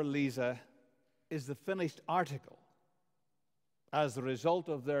or Lisa is the finished article as the result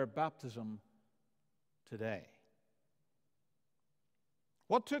of their baptism today.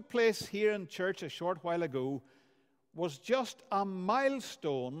 What took place here in church a short while ago was just a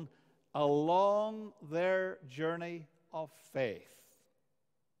milestone along their journey of faith.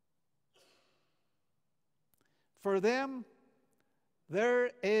 For them, there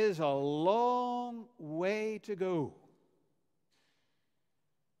is a long way to go.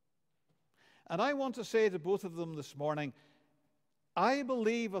 And I want to say to both of them this morning, I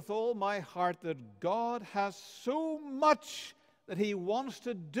believe with all my heart that God has so much that he wants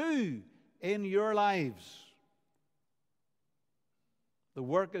to do in your lives. The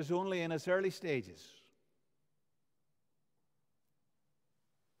work is only in its early stages.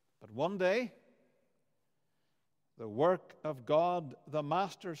 But one day, the work of God, the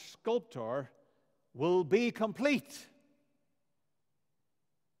master sculptor, will be complete.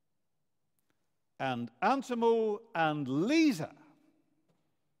 And Ansimo and Lisa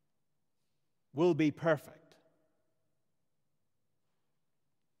will be perfect.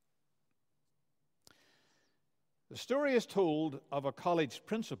 The story is told of a college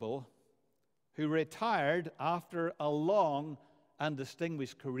principal who retired after a long and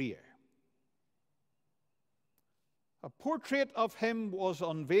distinguished career. A portrait of him was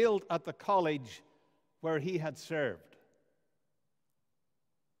unveiled at the college where he had served.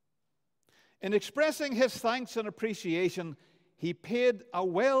 In expressing his thanks and appreciation, he paid a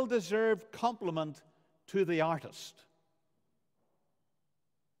well-deserved compliment to the artist.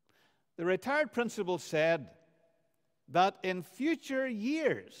 The retired principal said that in future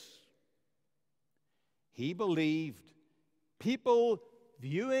years, he believed people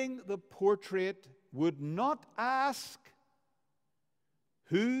viewing the portrait would not ask,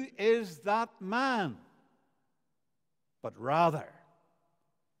 "Who is that man?" but rather,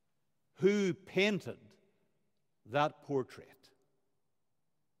 "Who painted that portrait?"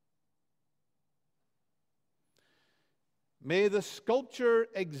 May the sculpture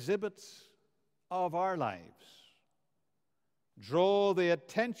exhibits of our lives draw the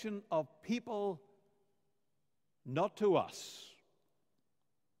attention of people not to us,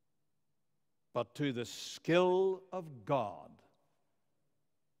 but to the skill of God,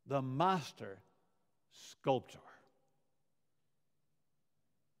 the master sculptor.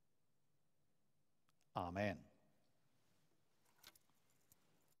 Amen.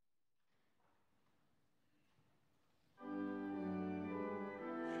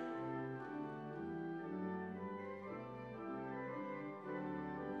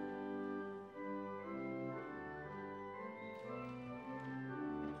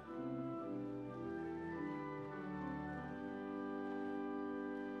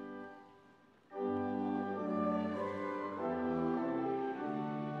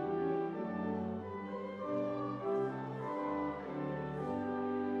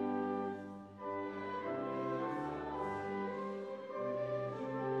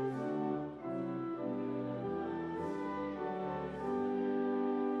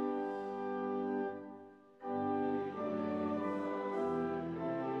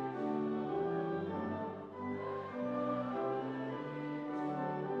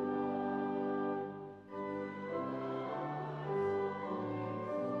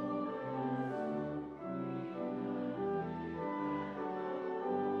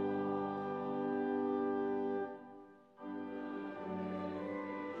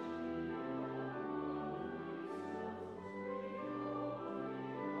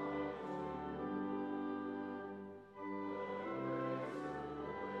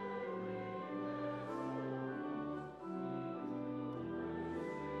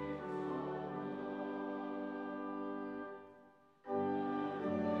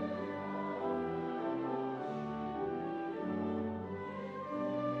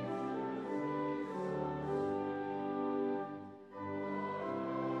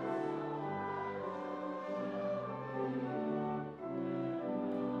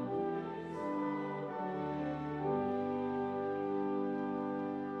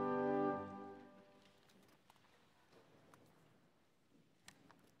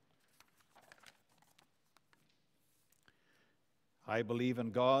 I believe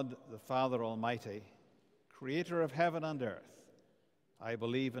in God, the Father Almighty, creator of heaven and earth. I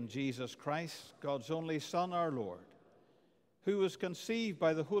believe in Jesus Christ, God's only Son, our Lord, who was conceived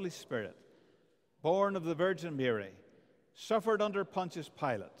by the Holy Spirit, born of the Virgin Mary, suffered under Pontius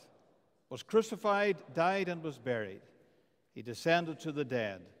Pilate, was crucified, died, and was buried. He descended to the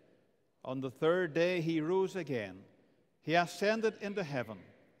dead. On the third day he rose again. He ascended into heaven.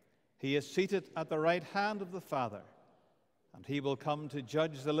 He is seated at the right hand of the Father, and he will come to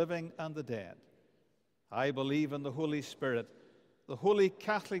judge the living and the dead. I believe in the Holy Spirit, the Holy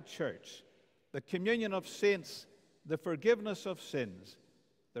Catholic Church, the communion of saints, the forgiveness of sins,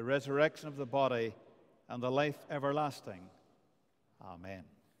 the resurrection of the body, and the life everlasting. Amen.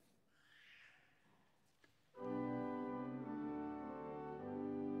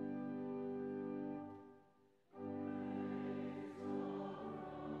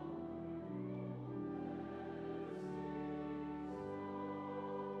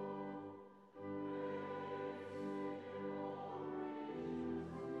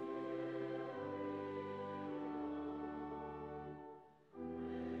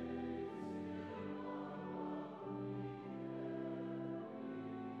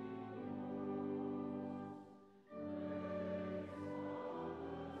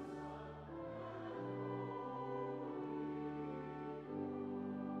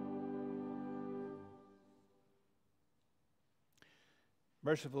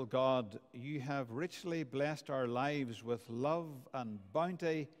 Merciful God, you have richly blessed our lives with love and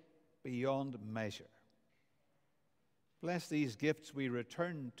bounty beyond measure. Bless these gifts we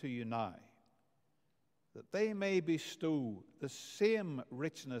return to you now, that they may bestow the same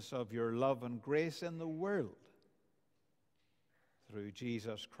richness of your love and grace in the world, through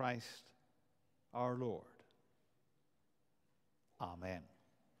Jesus Christ our Lord. Amen.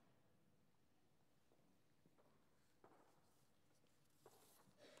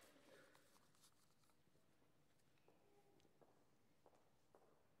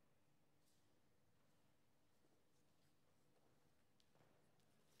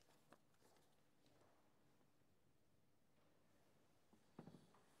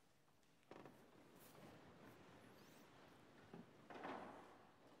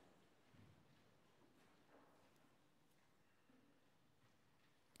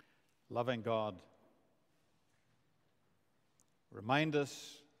 Loving God, remind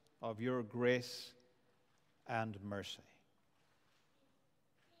us of your grace and mercy.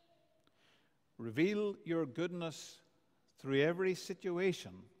 Reveal your goodness through every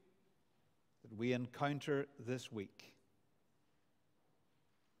situation that we encounter this week.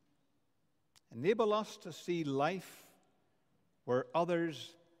 Enable us to see life where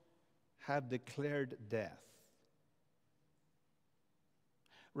others have declared death.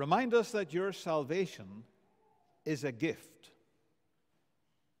 Remind us that your salvation is a gift.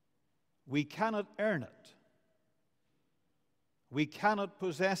 We cannot earn it. We cannot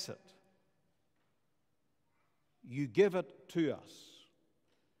possess it. You give it to us,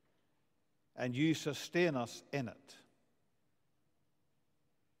 and you sustain us in it.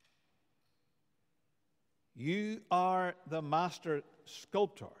 You are the master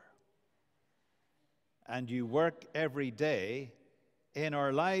sculptor, and you work every day in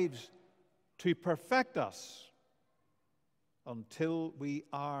our lives to perfect us until we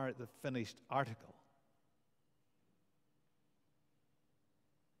are the finished article.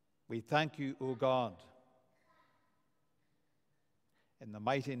 We thank you, O God, in the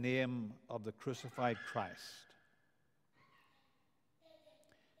mighty name of the crucified Christ.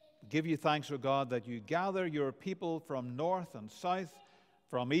 We give you thanks, O God, that you gather your people from north and south,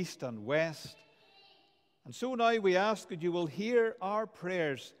 from east and west. And so now we ask that you will hear our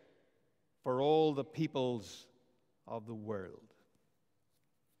prayers for all the peoples of the world.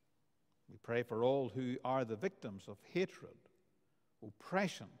 We pray for all who are the victims of hatred,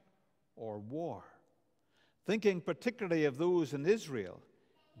 oppression, or war, thinking particularly of those in Israel,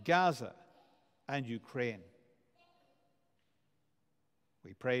 Gaza, and Ukraine.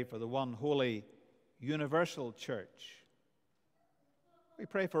 We pray for the one holy universal church. We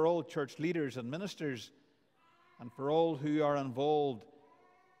pray for all church leaders and ministers, and for all who are involved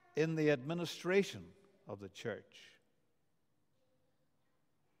in the administration of the church.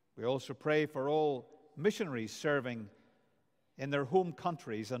 We also pray for all missionaries serving in their home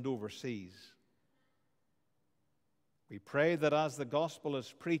countries and overseas. We pray that as the gospel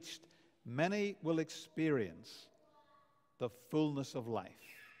is preached, many will experience the fullness of life.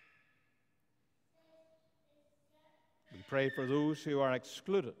 We pray for those who are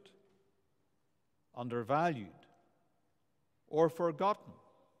excluded, undervalued, or forgotten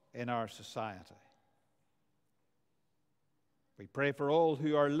in our society. We pray for all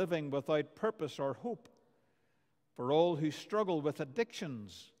who are living without purpose or hope, for all who struggle with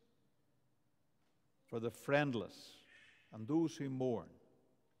addictions, for the friendless and those who mourn,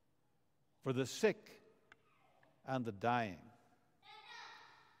 for the sick and the dying.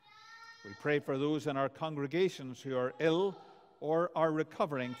 We pray for those in our congregations who are ill or are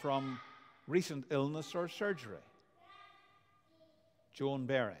recovering from recent illness or surgery. Joan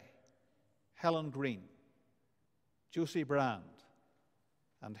Berry, Helen Green, Josie Brand,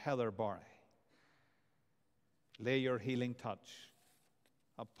 and Heather Borry. Lay your healing touch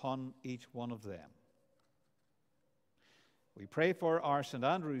upon each one of them. We pray for our St.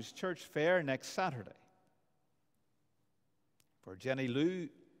 Andrew's Church Fair next Saturday, for Jenny Lou,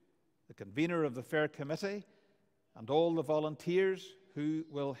 the convener of the Fair Committee, and all the volunteers who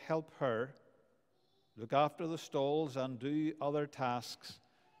will help her look after the stalls and do other tasks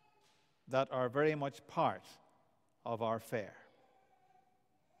that are very much part of our fair.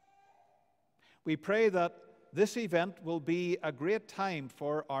 We pray that this event will be a great time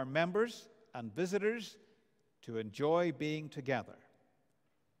for our members and visitors to enjoy being together,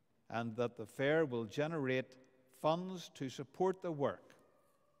 and that the fair will generate funds to support the work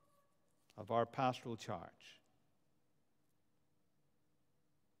of our pastoral charge.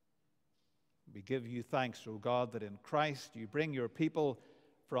 We give you thanks, O God, that in Christ you bring your people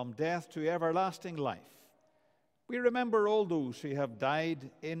from death to everlasting life. We remember all those who have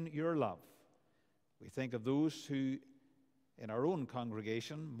died in your love. We think of those who, in our own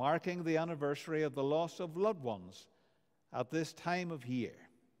congregation, marking the anniversary of the loss of loved ones at this time of year.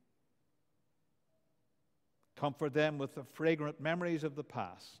 Comfort them with the fragrant memories of the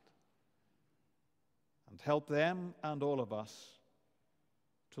past, and help them and all of us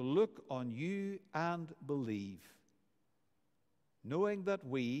to look on you and believe, knowing that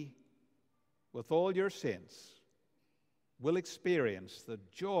we, with all your saints, will experience the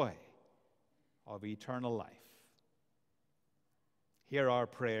joy of eternal life. Hear our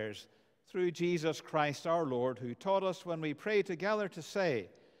prayers through Jesus Christ our Lord, who taught us when we pray together to say,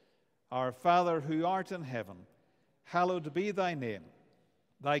 Our Father who art in heaven, hallowed be thy name.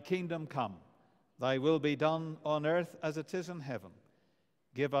 Thy kingdom come, thy will be done on earth as it is in heaven.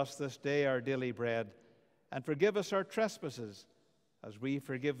 Give us this day our daily bread, and forgive us our trespasses, as we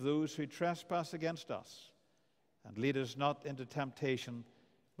forgive those who trespass against us. And lead us not into temptation,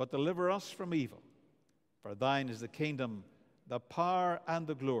 but deliver us from evil. For thine is the kingdom, the power, and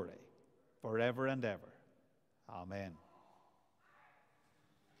the glory, forever and ever. Amen.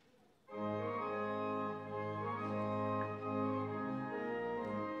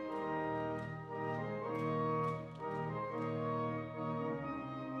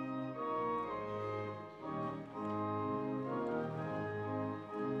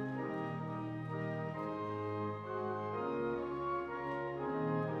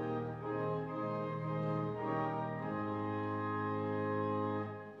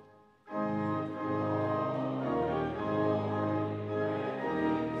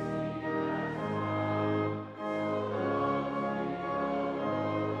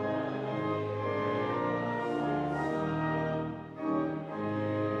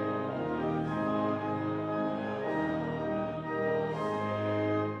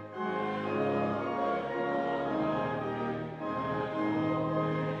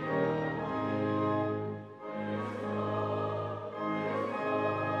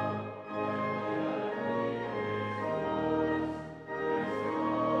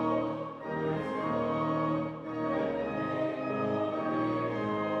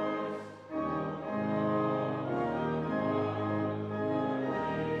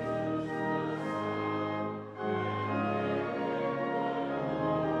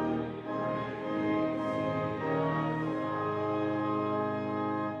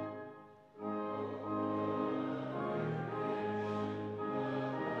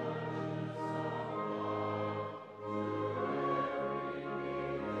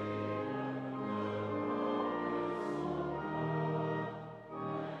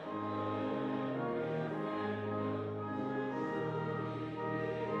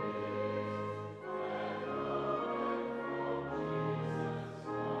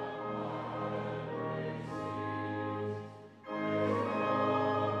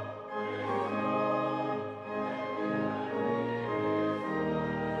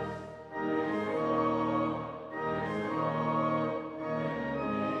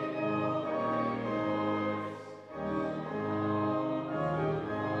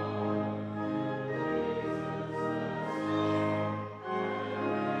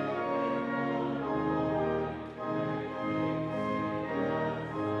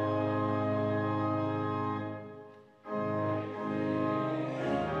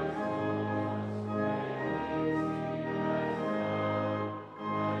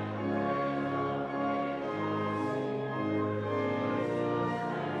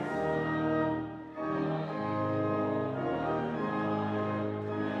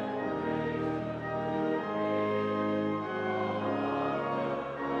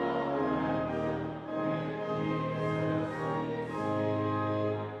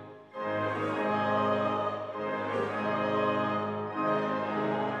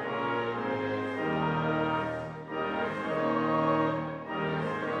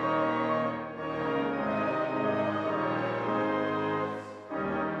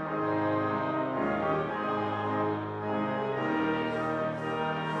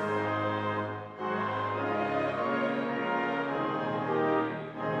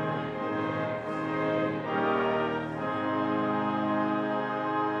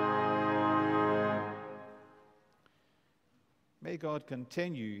 May God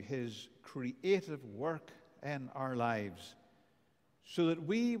continue his creative work in our lives so that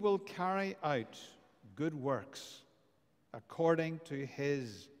we will carry out good works according to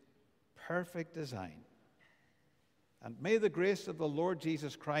his perfect design. And may the grace of the Lord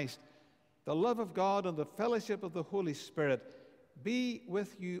Jesus Christ, the love of God, and the fellowship of the Holy Spirit be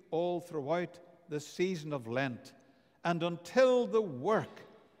with you all throughout the season of Lent and until the work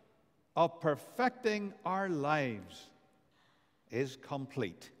of perfecting our lives is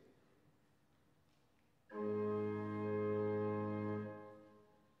complete.